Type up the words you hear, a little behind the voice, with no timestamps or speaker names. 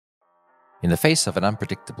In the face of an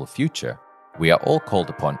unpredictable future, we are all called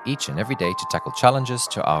upon each and every day to tackle challenges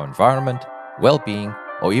to our environment, well-being,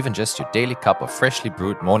 or even just your daily cup of freshly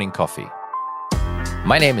brewed morning coffee.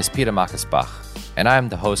 My name is Peter Markus Bach, and I am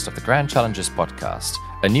the host of the Grand Challenges podcast,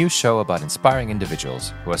 a new show about inspiring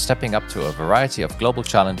individuals who are stepping up to a variety of global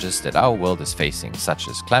challenges that our world is facing, such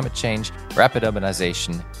as climate change, rapid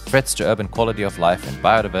urbanization, threats to urban quality of life and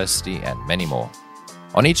biodiversity, and many more.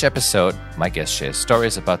 On each episode, my guests share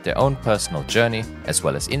stories about their own personal journey, as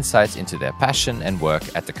well as insights into their passion and work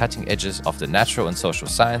at the cutting edges of the natural and social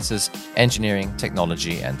sciences, engineering,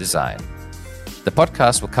 technology, and design. The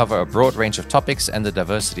podcast will cover a broad range of topics and the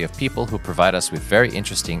diversity of people who provide us with very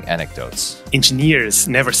interesting anecdotes. Engineers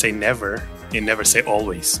never say never, they never say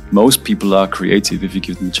always. Most people are creative if you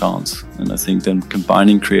give them a chance. And I think then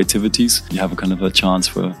combining creativities, you have a kind of a chance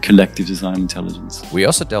for collective design intelligence. We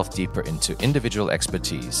also delve deeper into individual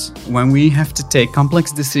expertise. When we have to take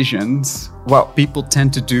complex decisions, what people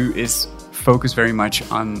tend to do is focus very much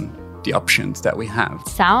on the options that we have.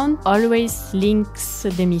 Sound always links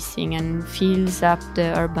the missing and fills up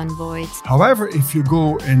the urban voids. However, if you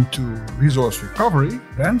go into resource recovery,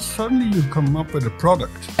 then suddenly you come up with a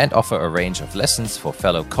product. And offer a range of lessons for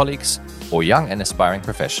fellow colleagues or young and aspiring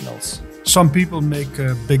professionals. Some people make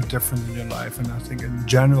a big difference in your life, and I think in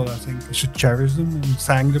general, you should cherish them and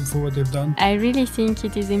thank them for what they've done. I really think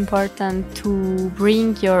it is important to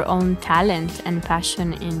bring your own talent and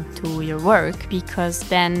passion into your work, because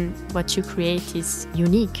then what you create is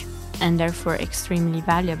unique and therefore extremely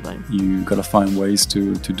valuable. You got to find ways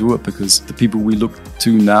to do it, because the people we look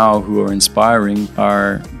to now who are inspiring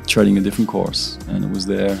are treading a different course, and it was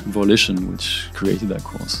their volition which created that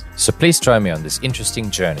course. So please join me on this interesting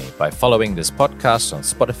journey by following this podcast on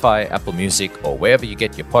Spotify, Apple Music, or wherever you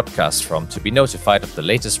get your podcasts from to be notified of the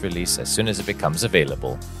latest release as soon as it becomes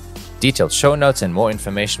available. Detailed show notes and more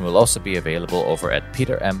information will also be available over at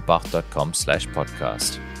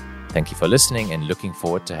petermbach.com/podcast. Thank you for listening and looking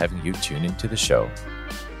forward to having you tune into the show.